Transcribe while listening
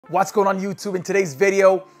What's going on YouTube? In today's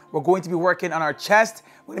video, we're going to be working on our chest.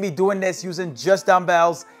 We're gonna be doing this using just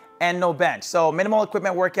dumbbells and no bench. So minimal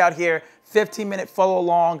equipment workout here, 15-minute follow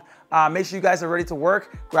along. Make sure you guys are ready to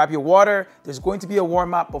work. Grab your water. There's going to be a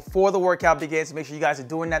warm up before the workout begins. Make sure you guys are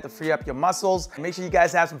doing that to free up your muscles. Make sure you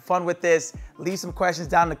guys have some fun with this. Leave some questions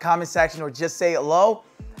down in the comment section or just say hello,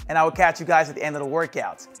 and I will catch you guys at the end of the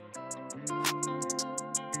workout.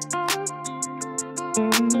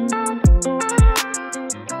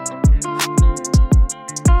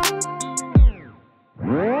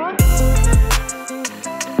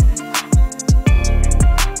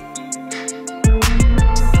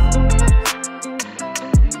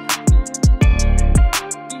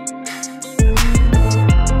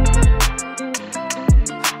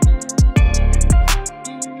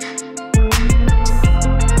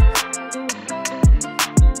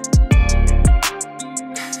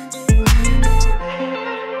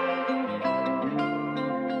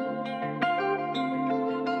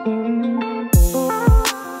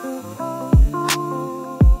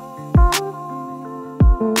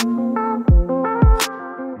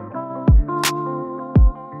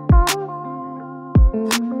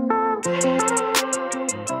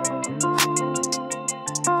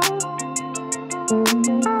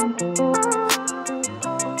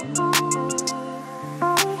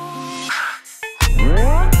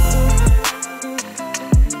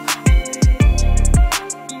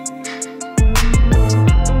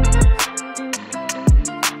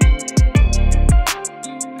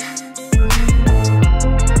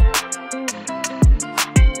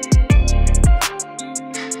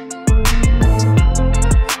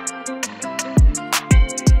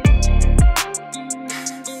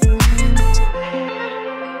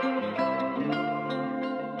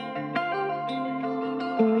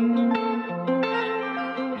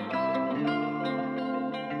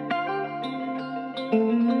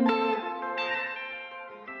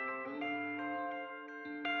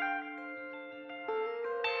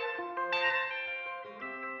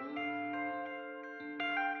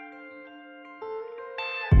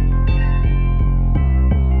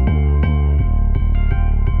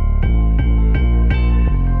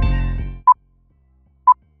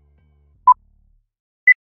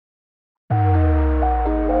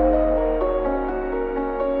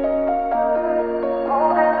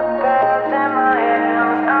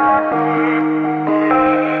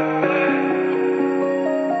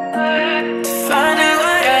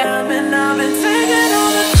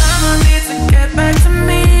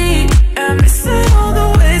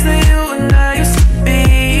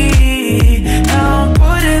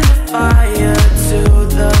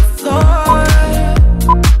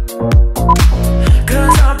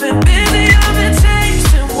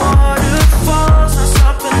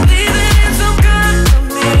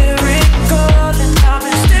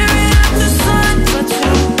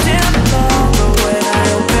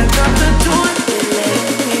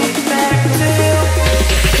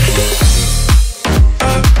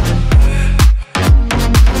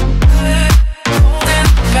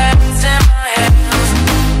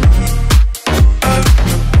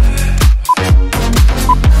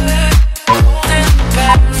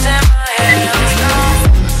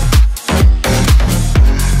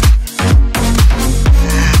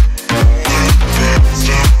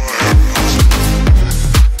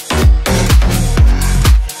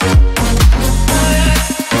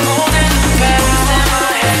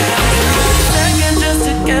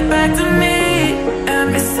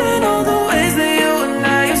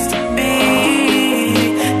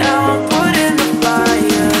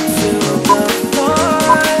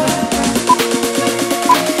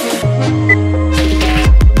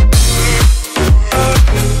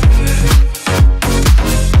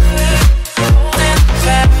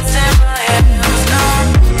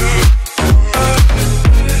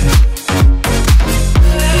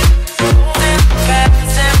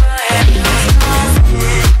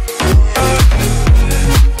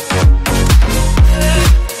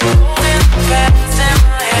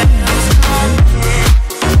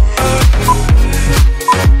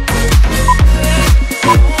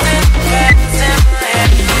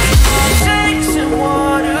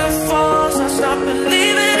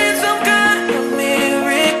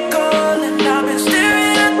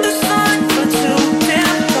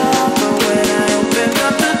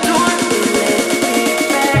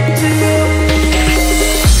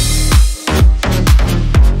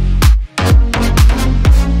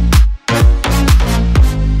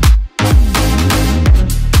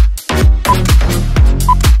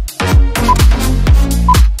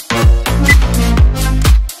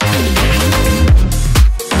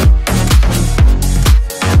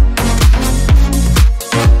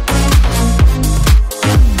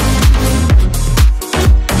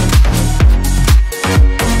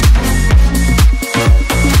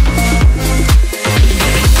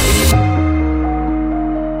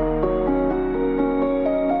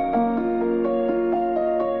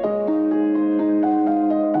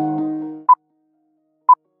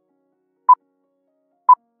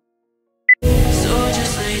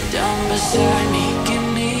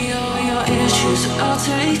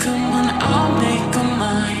 take 'em and I'll make 'em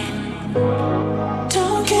mine.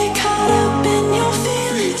 Don't get caught up in your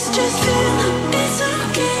feelings, just feel them, it's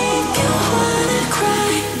okay. You wanna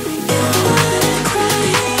cry, you wanna cry,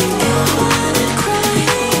 you wanna cry,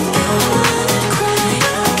 you wanna cry,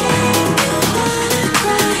 okay. You wanna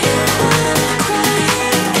cry, you wanna cry, you wanna cry,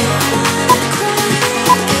 you wanna cry, you wanna cry.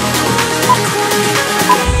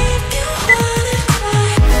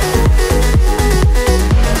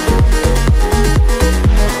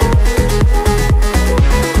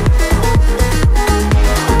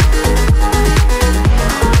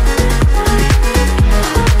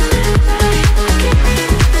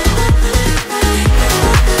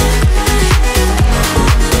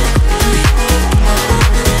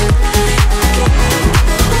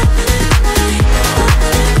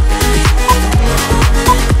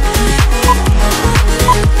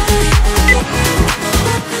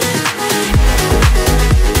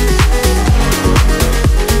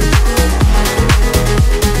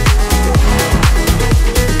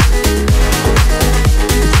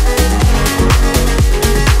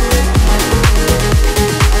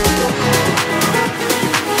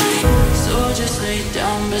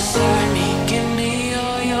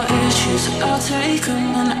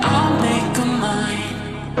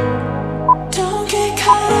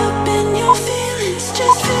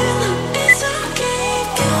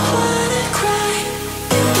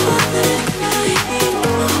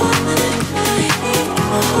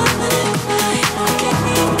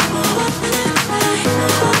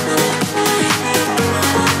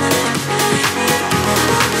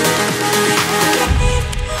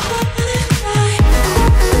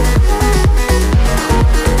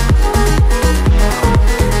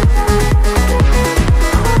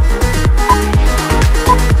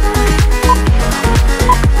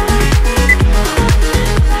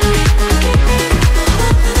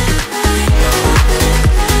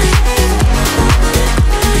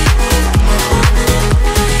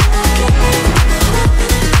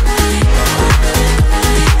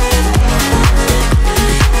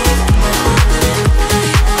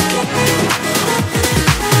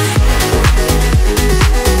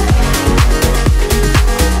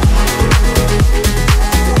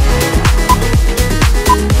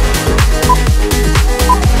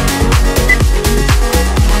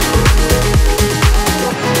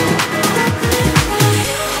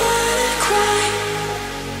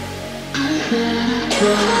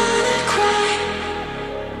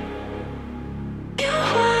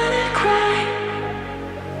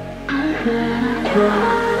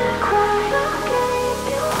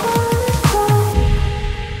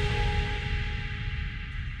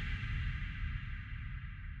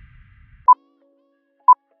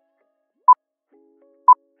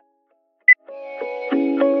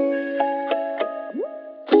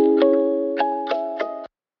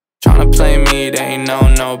 Tryna play me, they ain't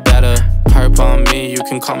no better. Perp on me, you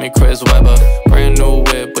can call me Chris Webber. Brand new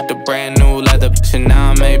whip with the brand new leather. And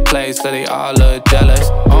now I made plays, so they all look jealous.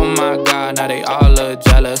 Oh my god, now they all look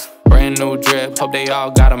jealous. Brand new drip, hope they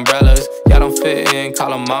all got umbrellas. Y'all don't fit in,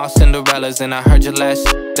 call them all Cinderellas. And I heard your last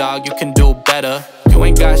shit, dog, you can do better. You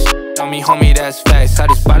ain't got shit on me, homie, that's facts. I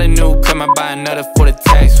just bought a new crib, I buy another for the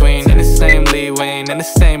tax. We ain't in the same league, we ain't in the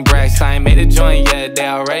same brackets. I ain't made a joint yet, they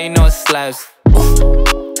already know it slaps.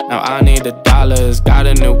 Now I need the dollars. Got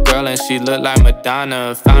a new girl and she look like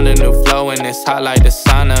Madonna. Found a new flow and it's hot like the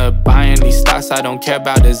sauna. Buying these stocks, I don't care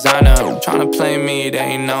about designer. Tryna play me, they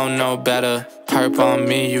ain't no better. Perp on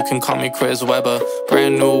me, you can call me Chris Webber.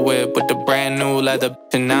 Brand new whip with the brand new leather.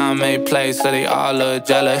 And now I made plays, so they all look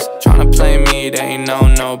jealous. Tryna play me, they ain't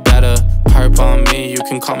no better. Perp on me, you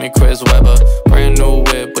can call me Chris Webber. Brand new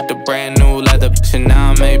whip with the brand new leather. And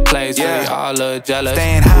now I made plays, so they all look jealous.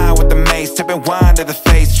 Staying high with the mace, tipping wine to the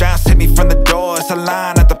face. Drops hit me from the door, it's a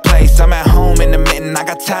line at the place. I'm at home in the mitten, I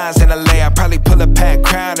got ties in LA. I probably pull a packed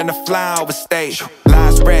crowd and a fly overstage.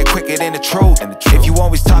 Lies spread quicker than the truth. If you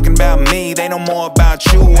always talking about me, they know more about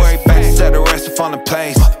you. Worry about to set the rest up on the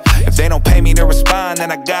place. If they don't pay me to respond,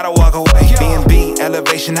 then I gotta walk away. B&B,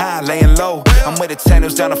 elevation high, laying low. I'm with the 10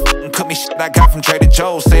 who's down to cook me shit I got from Trader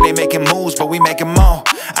Joe's. Say they making moves, but we making more.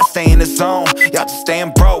 I stay in the zone, y'all just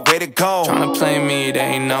staying broke, way to go. Tryna play me, they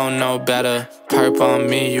ain't no better. Perp on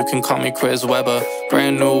me, you can call me Chris Webber.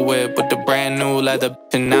 Brand new whip with the brand new leather.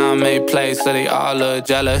 And now I made plays, so they all look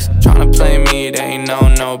jealous. Tryna play me, they ain't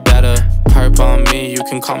no better. Perp on me, you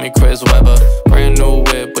can call me Chris Webber. Brand new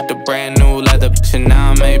whip with the brand new leather. And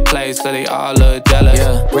now I made plays, so they all look jealous.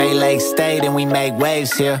 Yeah, Ray Lake stayed and we make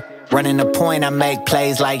waves here. Running the point, I make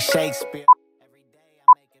plays like Shakespeare. Every day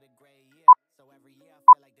I make it a great year. So every year I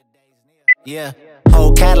feel like the day's near. Yeah,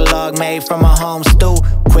 whole catalog made from a home stew.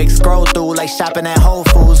 Quick scroll through like shopping at Whole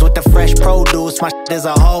Foods with the fresh produce. My shit is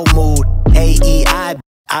a whole mood. AEI,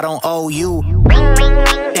 I don't owe you.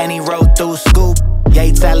 Then he wrote through scoop.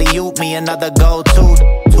 Yates alley-oop me another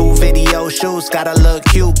go-to. 2 video shoots, gotta look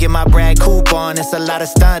cute. Get my brand coupon, it's a lot of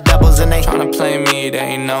stunt doubles and they tryna play me, they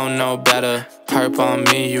ain't know no better. Perp on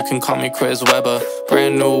me, you can call me Chris Webber.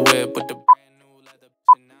 Brand new whip with the brand new leather.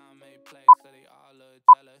 And now I made plays, so they all look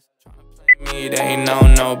jealous. Tryna play me, they ain't know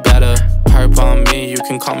no better. Perp on me, you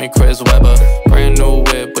can call me Chris Webber. Brand new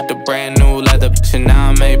whip with the brand new leather. And now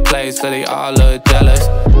I made plays, so they all look jealous.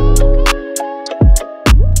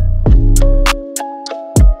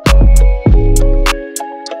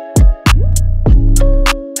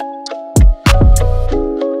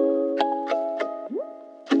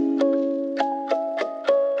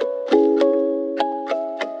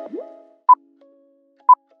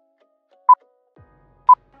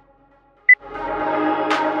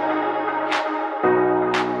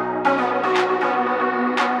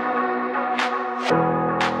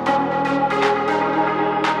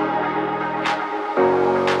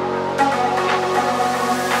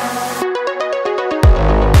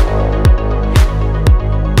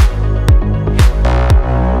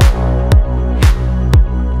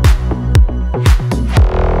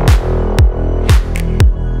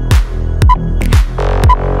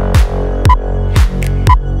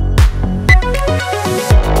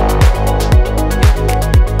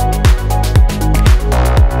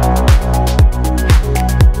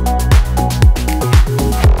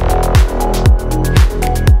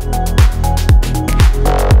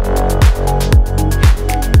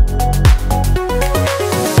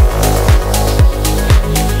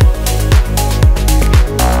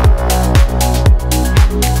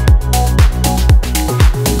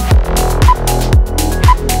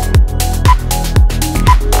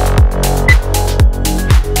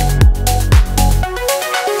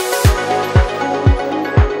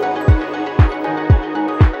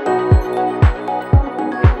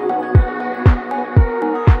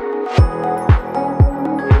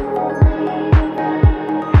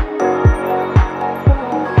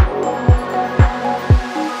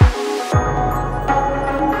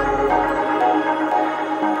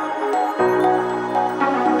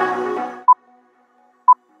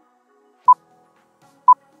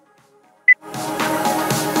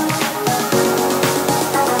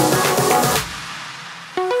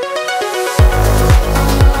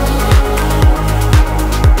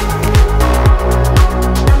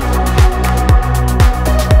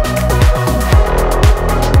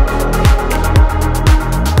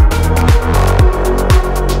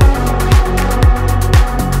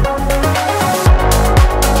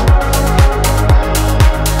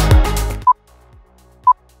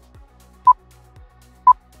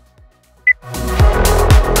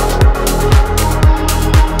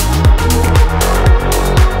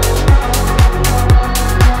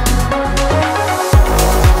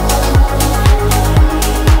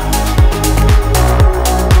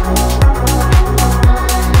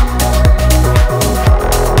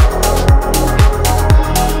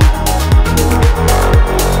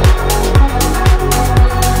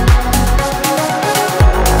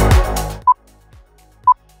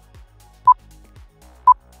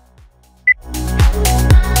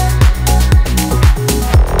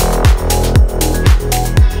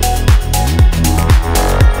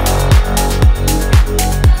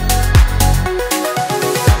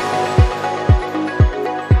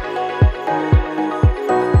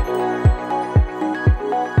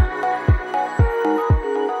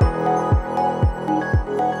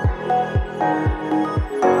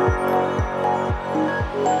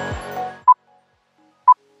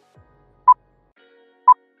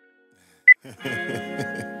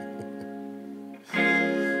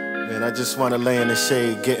 Man, I just want to lay in the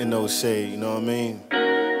shade, get in those shade, you know what I mean?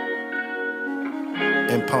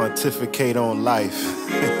 And pontificate on life.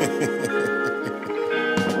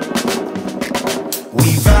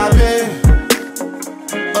 We vibing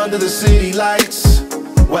under the city lights.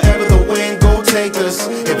 Wherever the wind go take us.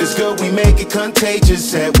 If it's good, we make it contagious.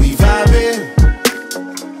 Said we vibing,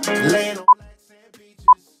 laying on black sand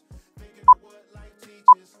beaches, thinking of what life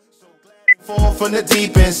teaches. So glad we fall from the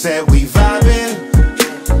deep end. Said we vibing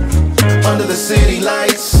under the city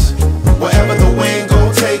lights. Wherever the wind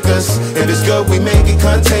gon' take us. If it's good, we make it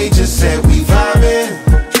contagious. Said we vibing,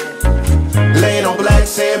 laying on black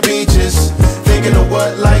sand beaches, thinking of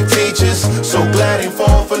what life teaches. So glad ain't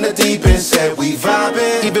fall from the deep end. Said we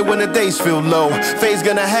vibing, even when the days feel low. Faye's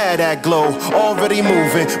gonna have that glow. Already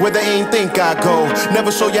moving where they ain't think I go.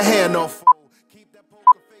 Never show your hand off. Keep that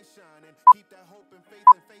poker face shining, keep that hope and faith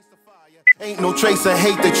and face the fire. Ain't no trace of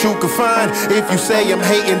hate that you can find. If you say I'm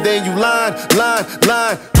hating, then you lying.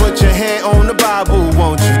 Put your hand on the Bible,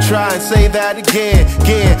 won't you try and say that again?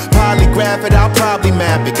 Polygraph it, I'll probably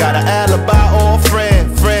map it. Got an alibi or a friend.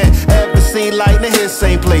 Ever seen lightning hit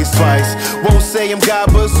same place twice? Won't say I'm God,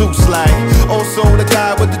 but Zeus like. Also the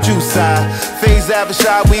guy with the juice side. Phase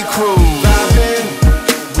Avishai, we cruise. Vibing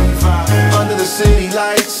under the city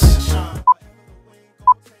lights.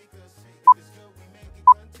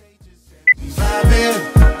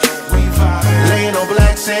 Laying on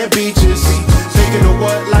black sand beaches, thinking of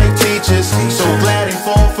what life teaches. So glad he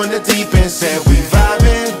fall from the deep end. Said we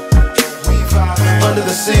vibing under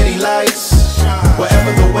the city lights.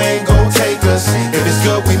 Wherever the wind gon' take us, if it's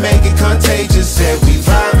good we make it contagious. Said we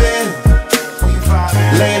vibing,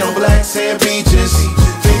 laying on black sand beaches,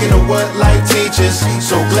 thinking of what life teaches.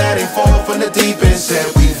 So glad he fall from the deep end. Said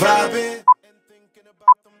we vibing.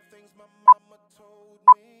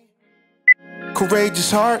 Courageous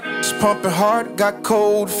heart, it's pumping hard, got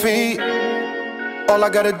cold feet. All I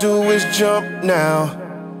gotta do is jump now.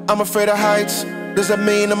 I'm afraid of heights, does that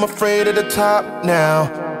mean I'm afraid of the top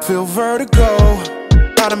now? Feel vertigo,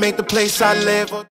 gotta make the place I live